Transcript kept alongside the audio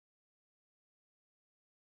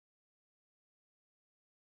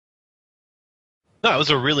No, it was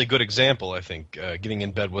a really good example, I think. Getting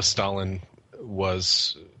in bed with Stalin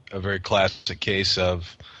was a very classic case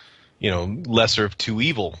of, lesser of two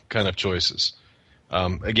evil kind of choices.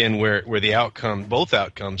 Again, where the both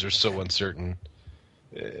outcomes are so uncertain,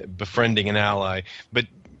 befriending an ally. But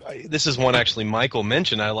this is one actually Michael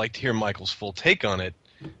mentioned. I'd like to hear Michael's full take on it.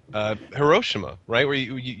 Hiroshima, right, where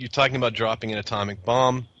you're talking about dropping an atomic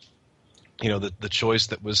bomb. The choice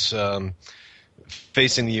that was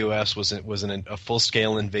facing the U.S. was a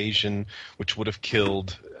full-scale invasion, which would have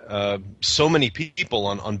killed so many people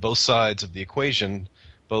on both sides of the equation,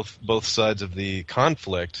 both sides of the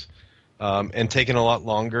conflict, and taken a lot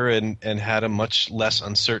longer and had a much less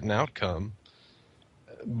uncertain outcome.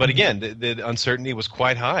 But again, the uncertainty was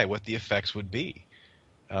quite high what the effects would be.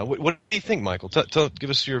 What do you think, Michael? Give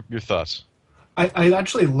us your thoughts. I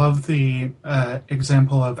actually love the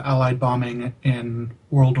example of Allied bombing in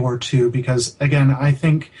World War II because, again, I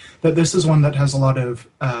think that this is one that has a lot of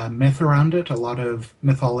myth around it, a lot of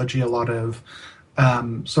mythology, a lot of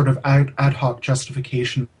sort of ad hoc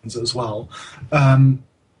justifications as well.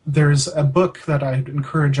 There's a book that I'd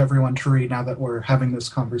encourage everyone to read now that we're having this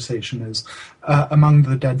conversation is Among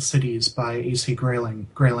the Dead Cities by A.C. Grayling.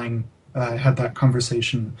 Grayling had that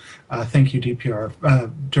conversation. Thank you, DPR.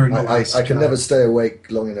 During the last, I can never stay awake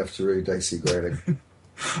long enough to read A.C. Grayling.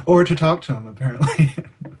 Or to talk to him, apparently.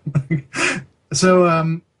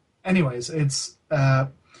 So, anyways,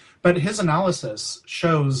 but his analysis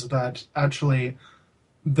shows that actually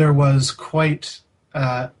there was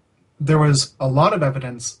a lot of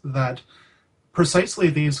evidence that precisely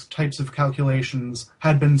these types of calculations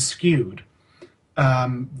had been skewed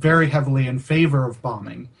very heavily in favor of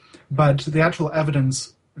bombing. But the actual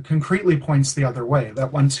evidence concretely points the other way,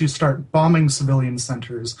 that once you start bombing civilian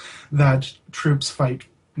centers, that troops fight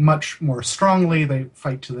much more strongly, they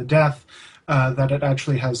fight to the death, that it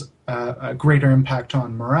actually has a greater impact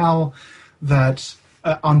on morale, that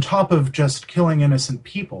on top of just killing innocent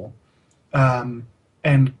people,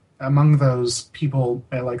 and among those people,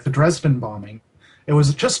 like the Dresden bombing, it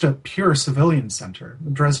was just a pure civilian center.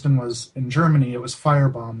 Dresden was in Germany, it was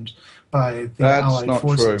firebombed by the Allied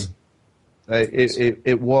forces. That's not true.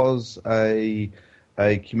 It was a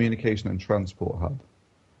communication and transport hub.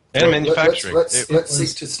 And manufacturing. Let's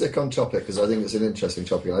seek to stick on topic because I think it's an interesting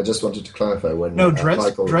topic. And I just wanted to clarify when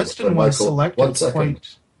Dresden was selected. 1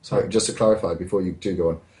 second. Sorry, just to clarify before you do go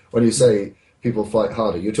on. When you say people fight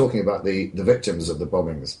harder, you're talking about the victims of the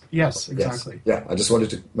bombings. Yes, exactly. Yes. Yeah, I just wanted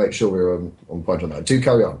to make sure we were on point on that. Do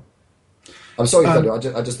carry on. I'm sorry, Fender,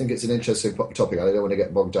 I just think it's an interesting topic. I don't want to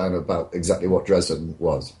get bogged down about exactly what Dresden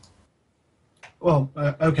was. Well,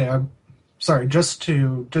 okay. I'm sorry. Just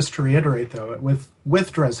to reiterate, though,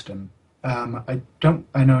 with Dresden, I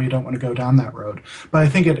know you don't want to go down that road, but I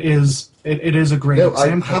think it is a great example.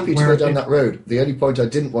 I'm happy to go down that road. The only point I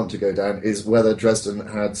didn't want to go down is whether Dresden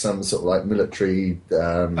had some sort of like military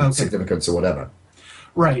significance or whatever.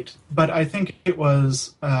 Right, but I think it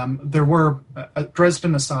was there were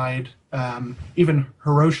Dresden aside, even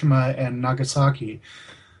Hiroshima and Nagasaki.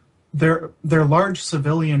 They're large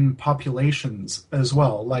civilian populations as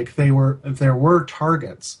well. Like there were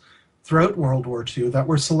targets throughout World War II that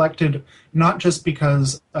were selected not just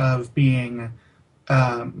because of being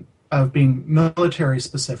military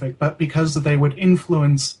specific, but because they would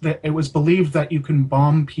influence. That it was believed that you can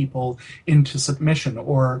bomb people into submission,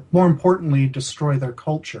 or more importantly, destroy their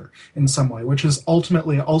culture in some way, which is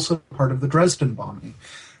ultimately also part of the Dresden bombing.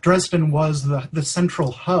 Dresden was the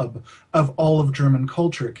central hub of all of German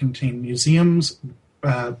culture. It contained museums,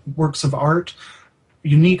 works of art,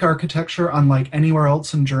 unique architecture unlike anywhere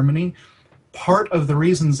else in Germany. Part of the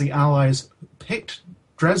reasons the Allies picked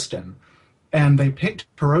Dresden, and they picked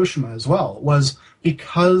Hiroshima as well, was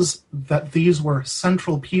because that these were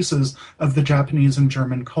central pieces of the Japanese and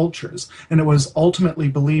German cultures. And it was ultimately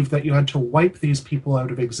believed that you had to wipe these people out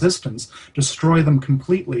of existence, destroy them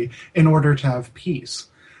completely, in order to have peace.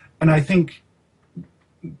 And I think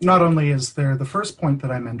not only is there the first point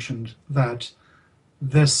that I mentioned, that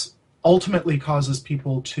this ultimately causes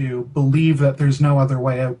people to believe that there's no other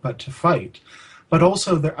way out but to fight, but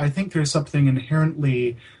also I think there's something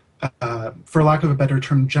inherently, for lack of a better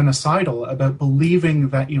term, genocidal about believing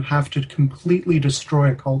that you have to completely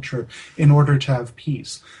destroy a culture in order to have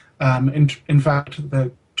peace. In fact,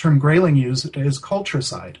 the term Grayling used is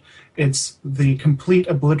culturecide. It's the complete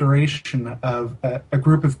obliteration of a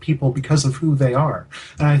group of people because of who they are.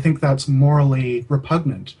 And I think that's morally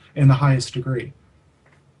repugnant in the highest degree.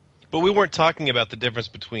 But we weren't talking about the difference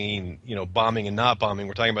between, bombing and not bombing.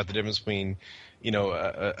 We're talking about the difference between,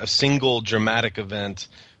 a single dramatic event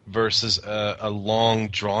versus a long,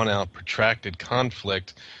 drawn-out, protracted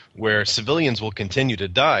conflict where civilians will continue to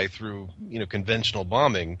die through conventional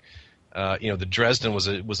bombing. The Dresden was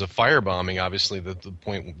a firebombing. Obviously, the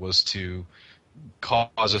point was to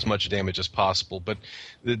cause as much damage as possible. But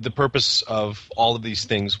the purpose of all of these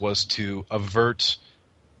things was to avert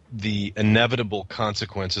the inevitable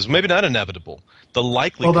consequences. Maybe not inevitable, the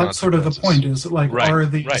likely consequences. Well, that's sort of the point, is are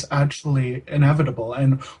these right. actually inevitable?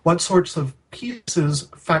 And what sorts of pieces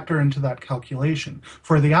factor into that calculation?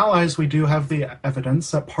 For the Allies, we do have the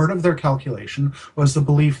evidence that part of their calculation was the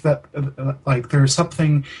belief that there's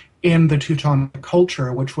something in the Teutonic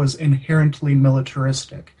culture which was inherently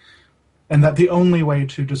militaristic, and that the only way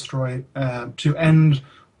to destroy, to end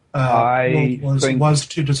was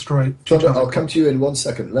to destroy. I'll come to you in 1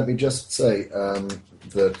 second. Let me just say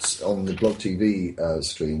that on the Blog TV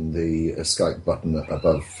screen, the Skype button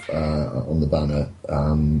above on the banner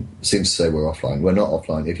seems to say we're offline. We're not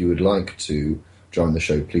offline. If you would like to join the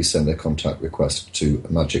show, please send a contact request to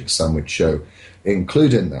Magic Sandwich Show.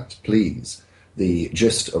 Include in that, please, the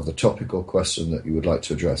gist of the topical question that you would like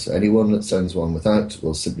to address. Anyone that sends one without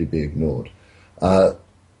will simply be ignored.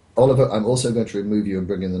 Oliver, I'm also going to remove you and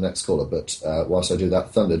bring in the next caller, but whilst I do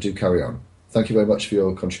that, Thunder, do carry on. Thank you very much for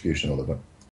your contribution, Oliver.